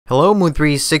Hello,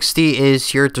 Moon360 is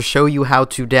here to show you how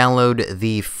to download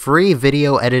the free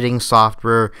video editing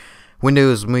software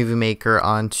Windows Movie Maker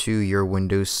onto your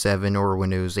Windows 7 or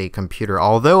Windows 8 computer.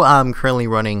 Although I'm currently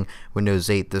running Windows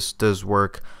 8, this does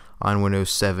work on Windows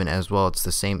 7 as well. It's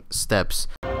the same steps.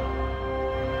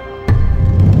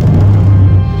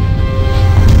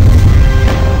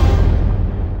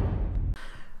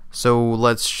 So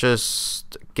let's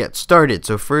just get started.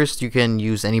 So first, you can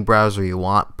use any browser you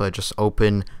want, but just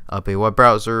open up a web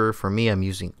browser. For me, I'm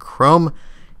using Chrome,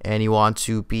 and you want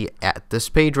to be at this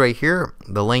page right here.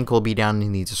 The link will be down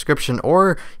in the description,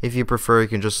 or if you prefer, you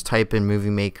can just type in Movie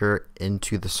Maker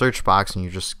into the search box and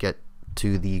you just get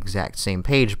to the exact same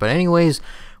page. But anyways,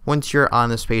 once you're on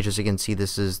this page, as you can see,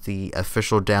 this is the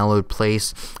official download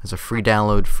place. It's a free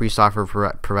download, free software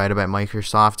provided by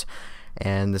Microsoft.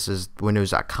 And this is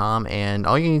windows.com, and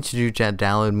all you need to do to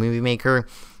download Movie Maker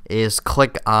is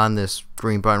click on this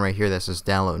green button right here that says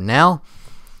download now,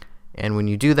 and when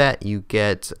you do that, you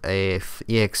get a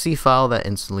exe file that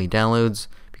instantly downloads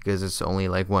because it's only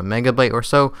like 1 megabyte or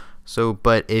so.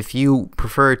 But if you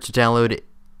prefer to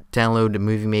download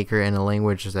Movie Maker in a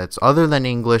language that's other than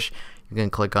English, you can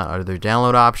click on other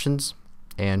download options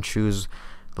and choose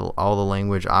all the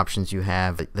language options you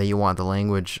have that you want the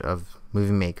language of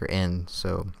Movie Maker in.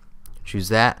 So choose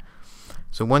that.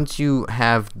 So once you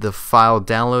have the file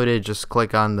downloaded, just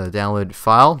click on the download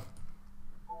file,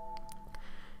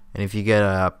 and if you get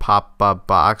a pop-up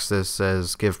box that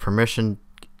says give permission,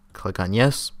 click on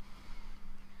yes.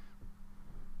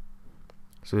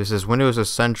 So this is Windows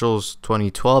Essentials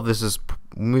 2012. This is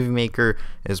Movie Maker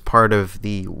is part of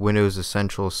the Windows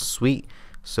Essentials suite,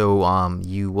 so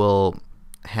you will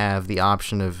have the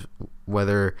option of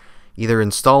whether either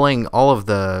installing all of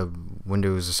the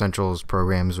Windows Essentials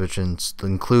programs, which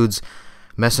includes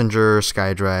Messenger,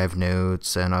 SkyDrive,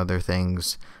 Notes, and other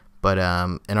things. But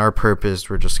in our purpose,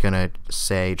 we're just going to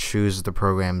say choose the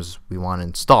programs we want to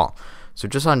install. So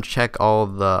just uncheck all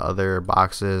the other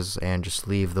boxes and just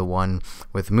leave the one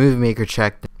with Movie Maker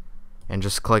checked, and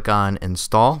just click on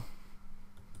install.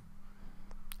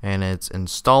 And it's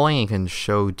installing. You can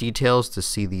show details to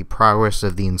see the progress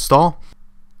of the install,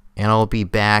 and I'll be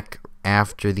back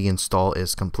after the install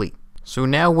is complete. So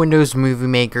now Windows Movie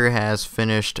Maker has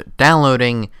finished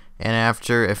downloading, and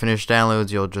after it finished downloads,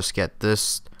 you'll just get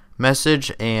this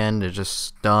message, and it's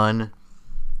just done.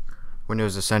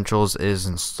 Windows Essentials is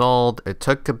installed. It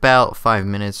took about 5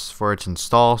 minutes for it to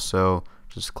install, so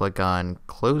just click on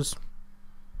close,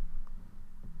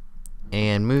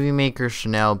 and Movie Maker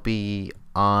should now be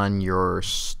on your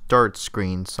start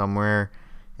screen somewhere.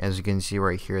 As you can see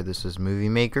right here, this is Movie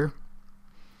Maker.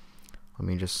 Let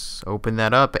me just open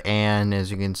that up, and as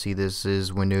you can see, this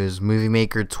is Windows Movie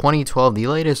Maker 2012, the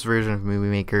latest version of Movie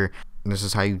Maker. This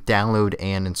is how you download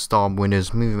and install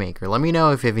Windows Movie Maker. Let me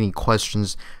know if you have any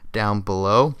questions down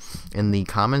below in the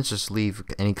comments. Just leave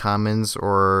any comments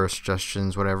or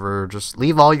suggestions, whatever. Just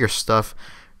leave all your stuff,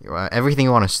 everything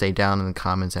you want to stay down in the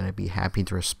comments, and I'd be happy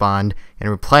to respond and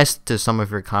reply to some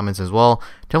of your comments as well.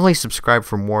 Definitely subscribe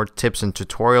for more tips and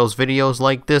tutorials videos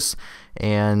like this,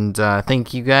 and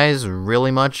thank you guys really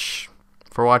much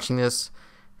for watching this,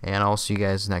 and I'll see you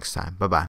guys next time. Bye bye.